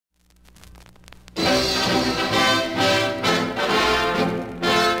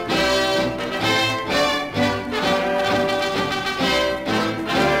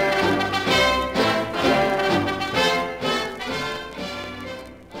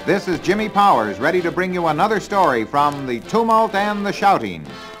This is Jimmy Powers, ready to bring you another story from the tumult and the shouting.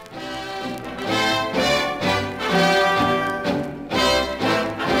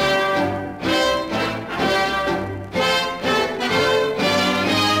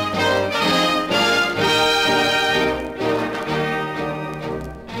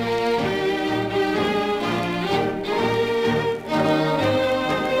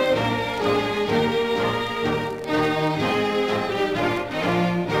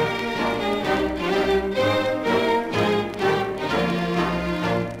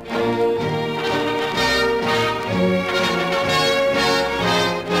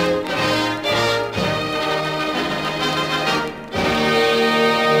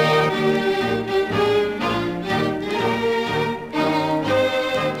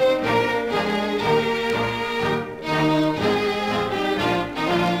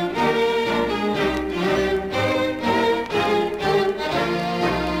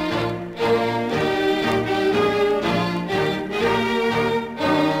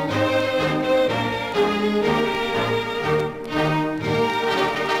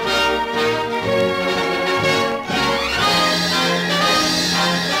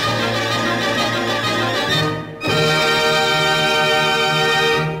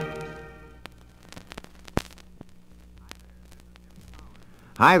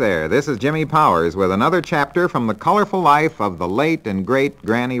 Hi there, this is Jimmy Powers with another chapter from the colorful life of the late and great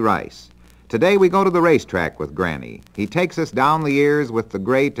Granny Rice. Today we go to the racetrack with Granny. He takes us down the years with the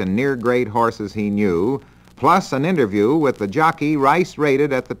great and near-great horses he knew, plus an interview with the jockey Rice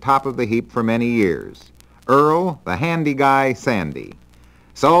rated at the top of the heap for many years, Earl, the handy guy, Sandy.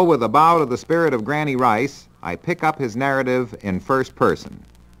 So with a bow to the spirit of Granny Rice, I pick up his narrative in first person.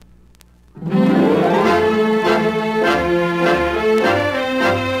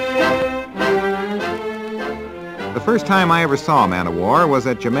 The first time I ever saw a man of war was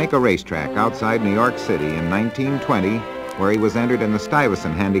at Jamaica Racetrack outside New York City in 1920, where he was entered in the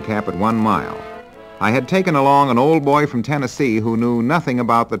Stuyvesant handicap at 1 mile. I had taken along an old boy from Tennessee who knew nothing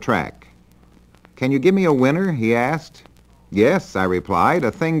about the track. "Can you give me a winner?" he asked. "Yes," I replied,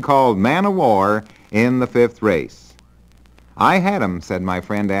 "a thing called man of war in the 5th race." "I had him," said my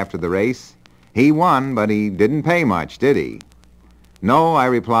friend after the race. "He won, but he didn't pay much, did he?" "No," I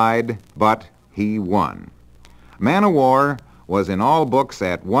replied, "but he won." Man of war was in all books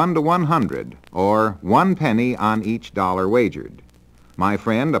at 1 to 100, or 1 penny on each dollar wagered. My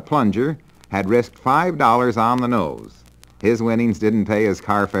friend, a plunger, had risked $5 on the nose. His winnings didn't pay his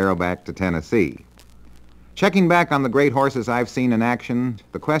car fare back to Tennessee. Checking back on the great horses I've seen in action,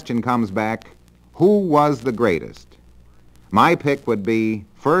 the question comes back, who was the greatest? My pick would be,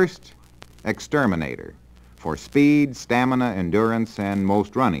 first, Exterminator, for speed, stamina, endurance, and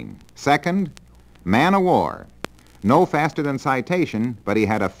most running. Second, Man of War. No faster than Citation, but he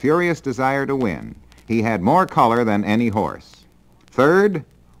had a furious desire to win. He had more color than any horse. Third,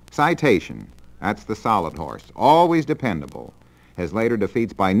 Citation. That's the solid horse, always dependable. His later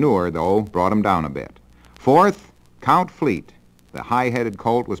defeats by Newer, though, brought him down a bit. Fourth, Count Fleet. The high-headed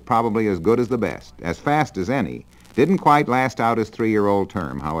colt was probably as good as the best, as fast as any. Didn't quite last out his 3-year-old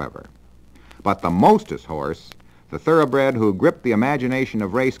term, however. But the mostest horse, the thoroughbred who gripped the imagination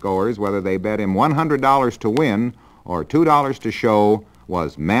of racegoers, whether they bet him $100 to win or $2 to show,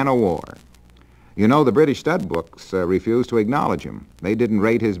 was Man of War. You know, the British stud books refused to acknowledge him. They didn't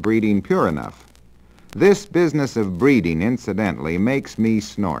rate his breeding pure enough. This business of breeding, incidentally, makes me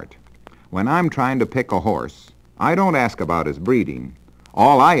snort. When I'm trying to pick a horse, I don't ask about his breeding.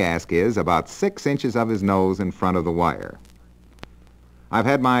 All I ask is about 6 inches of his nose in front of the wire. I've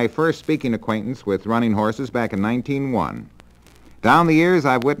had my first speaking acquaintance with running horses back in 1901. Down the years,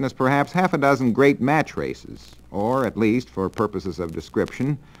 I've witnessed perhaps half a dozen great match races, or at least, for purposes of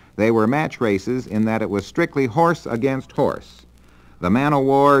description, they were match races in that it was strictly horse against horse. The Man of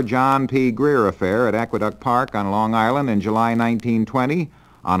War John P. Greer affair at Aqueduct Park on Long Island in July 1920,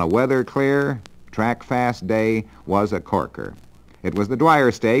 on a weather-clear, track-fast day, was a corker. It was the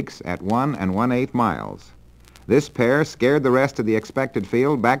Dwyer Stakes at 1 1/8 miles. This pair scared the rest of the expected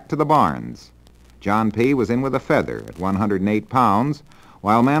field back to the barns. John P. was in with a feather at 108 pounds,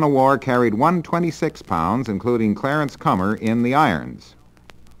 while Man of War carried 126 pounds, including Clarence Cummer, in the irons.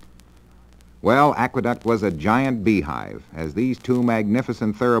 Well, Aqueduct was a giant beehive. As these two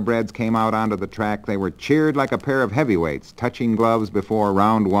magnificent thoroughbreds came out onto the track, they were cheered like a pair of heavyweights touching gloves before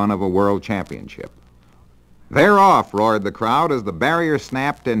round 1 of a world championship. "They're off," roared the crowd as the barrier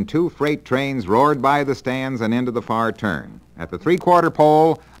snapped and 2 freight trains roared by the stands and into the far turn. At the 3/4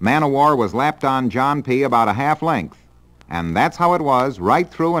 pole, Man of War was lapped on John P. about a half length. And that's how it was right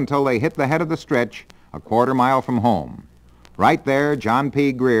through until they hit the head of the stretch, a 1/4 mile from home. Right there, John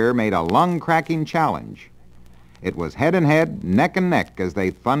P. Greer made a lung-cracking challenge. It was head and head, neck and neck as they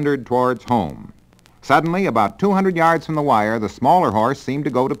thundered towards home. Suddenly, about 200 yards from the wire, the smaller horse seemed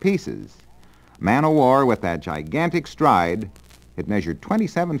to go to pieces. Man o' War, with that gigantic stride, it measured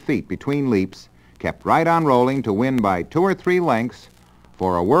 27 feet between leaps, kept right on rolling to win by 2 or 3 lengths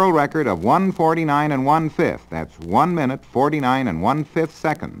for a world record of 1:49 1/5. That's 1 minute, 49 1/5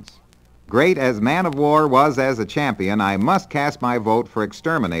 seconds. Great as Man o' War was as a champion, I must cast my vote for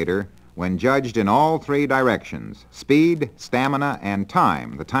Exterminator when judged in all 3 directions: speed, stamina, and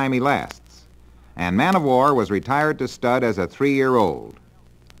time, the time he lasts. And Man o' War was retired to stud as a 3-year-old.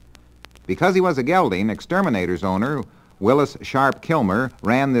 Because he was a gelding, Exterminator's owner, Willis Sharp Kilmer,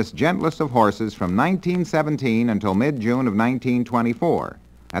 ran this gentlest of horses from 1917 until mid-June of 1924.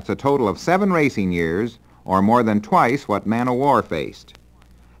 That's a total of 7 racing years, or more than twice what Man o' War faced.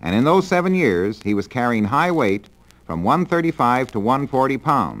 And in those 7 years, he was carrying high weight from 135 to 140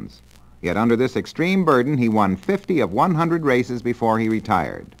 pounds. Yet under this extreme burden, he won 50 of 100 races before he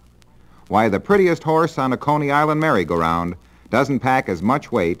retired. Why, the prettiest horse on a Coney Island merry-go-round doesn't pack as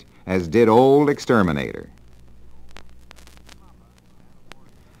much weight as did old Exterminator.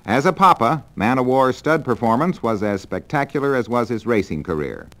 As a papa, Man o' War's stud performance was as spectacular as was his racing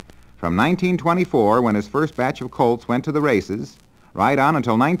career. From 1924, when his first batch of colts went to the races, right on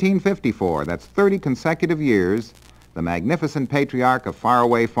until 1954, that's 30 consecutive years, the magnificent patriarch of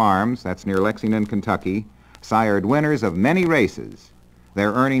faraway farms, that's near Lexington, Kentucky, sired winners of many races.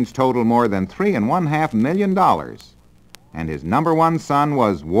 Their earnings totaled more than $3.5 million, and his #1 son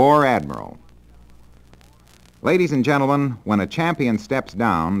was War Admiral. Ladies and gentlemen, when a champion steps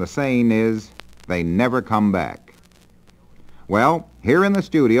down, the saying is, they never come back. Well, here in the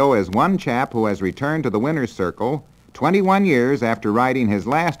studio is one chap who has returned to the winner's circle 21 years after riding his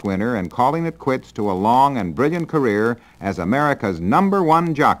last winner and calling it quits to a long and brilliant career as America's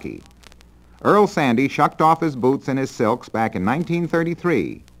 #1 jockey. Earl Sandy shucked off his boots and his silks back in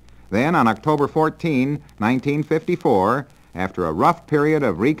 1933. Then, on October 14, 1954, after a rough period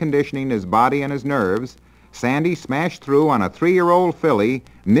of reconditioning his body and his nerves, Sandy smashed through on a 3-year-old filly,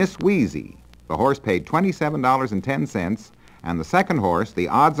 Miss Wheezy. The horse paid $27.10, and the second horse, the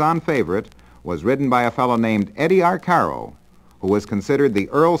odds-on favorite, was ridden by a fellow named Eddie Arcaro, who was considered the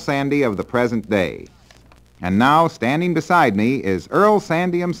Earl Sandy of the present day. And now, standing beside me, is Earl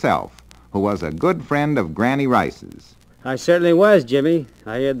Sandy himself, who was a good friend of Granny Rice's. I certainly was, Jimmy.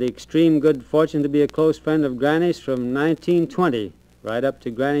 I had the extreme good fortune to be a close friend of Granny's from 1920, right up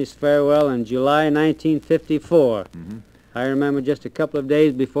to Granny's farewell in July 1954. I remember just a couple of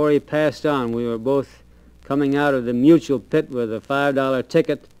days before he passed on, we were both coming out of the Mutual pit with a $5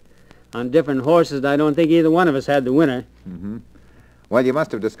 ticket on different horses, and I don't think either one of us had the winner. Well, you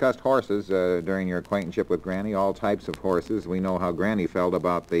must have discussed horses during your acquaintanceship with Granny, all types of horses. We know how Granny felt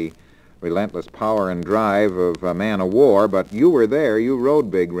about the relentless power and drive of Man o' War, but you were there. You rode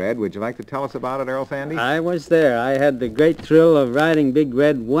Big Red. Would you like to tell us about it, Earl Sandy? I was there. I had the great thrill of riding Big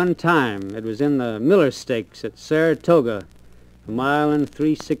Red one time. It was in the Miller Stakes at Saratoga, a mile and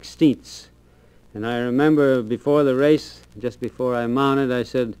 3/16. And I remember before the race, just before I mounted, I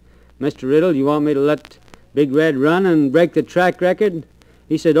said, "Mr. Riddle, you want me to let Big Red run and break the track record?"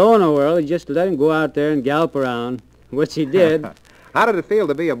 He said, "Oh, no, Earl, you just let him go out there and gallop around," which he did. How did it feel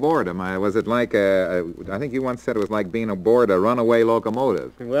to be aboard him? Was it like I think you once said it was like being aboard a runaway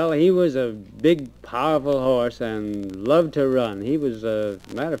locomotive. Well, he was a big, powerful horse and loved to run. He was,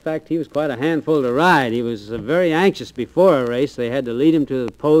 matter of fact, he was quite a handful to ride. He was very anxious before a race. They had to lead him to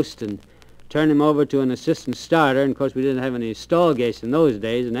the post and turn him over to an assistant starter. And, of course, we didn't have any stall gates in those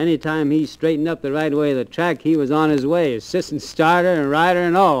days. And any time he straightened up the right way of the track, he was on his way, assistant starter and rider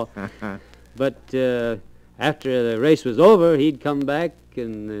and all. But after the race was over, he'd come back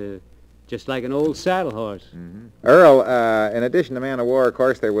and just like an old saddle horse. Earl, in addition to Man o' War, of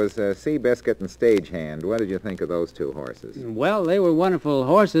course, there was Seabiscuit and Stagehand. What did you think of those two horses? Well, they were wonderful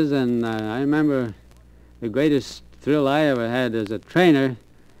horses, and I remember the greatest thrill I ever had as a trainer.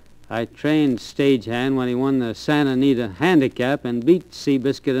 I trained Stagehand when he won the Santa Anita Handicap and beat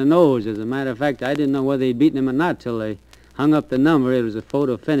Seabiscuit a nose. As a matter of fact, I didn't know whether he'd beaten him or not till they hung up the number. It was a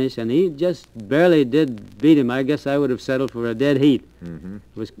photo finish, and he just barely did beat him. I guess I would have settled for a dead heat.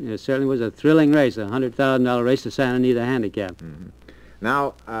 It certainly was a thrilling race, a $100,000 race, the Santa Anita Handicap.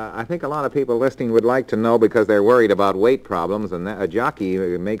 Now, I think a lot of people listening would like to know, because they're worried about weight problems, and a jockey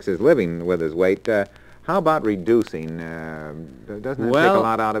makes his living with his weight. How about reducing? Doesn't that take a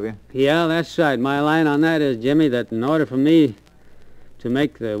lot out of you? Yeah, that's right. My line on that is, Jimmy, that in order for me to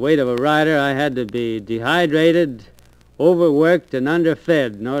make the weight of a rider, I had to be dehydrated, overworked and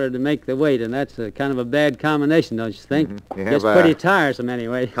underfed in order to make the weight, and that's a kind of a bad combination, don't you think? You It's have pretty tiresome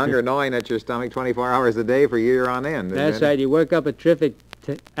anyway. hunger gnawing at your stomach 24 hours a day for a year on end. That's right. You work up a terrific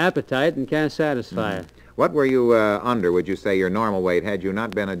appetite and can't satisfy it. What were you under, would you say, your normal weight? Had you not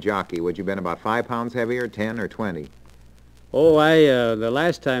been a jockey, would you have been about 5 pounds heavier, 10 or 20? Oh, the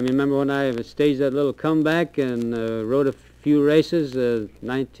last time, you remember when I staged that little comeback and rode a few races,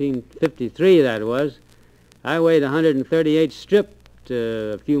 1953 that was. I weighed 138 stripped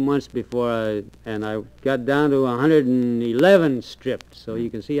a few months before, and I got down to 111 stripped, so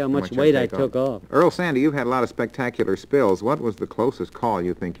you can see how much weight I took off. Earl Sandy, you've had a lot of spectacular spills. What was the closest call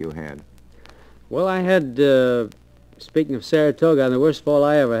you think you had? Well, I had, speaking of Saratoga, the worst fall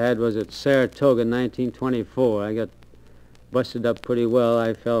I ever had was at Saratoga in 1924. I got busted up pretty well.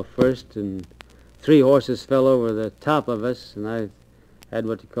 I fell first, and 3 horses fell over the top of us, and I had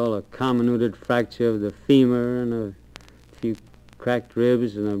what you call a comminuted fracture of the femur and a few cracked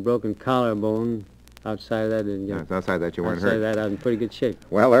ribs and a broken collarbone. Outside of that, outside that you weren't hurt. Outside of that, I was in pretty good shape.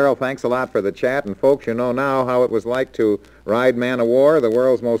 Well, Earl, thanks a lot for the chat. And folks, you know now how it was like to ride Man o' War, the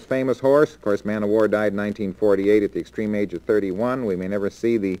world's most famous horse. Of course, Man o' War died in 1948 at the extreme age of 31. We may never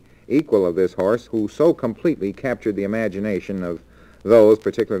see the equal of this horse, who so completely captured the imagination of those,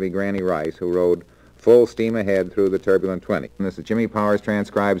 particularly Granny Rice, who rode full steam ahead through the turbulent 20. And this is Jimmy Powers,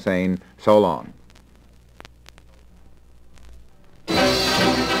 transcribed, saying so long.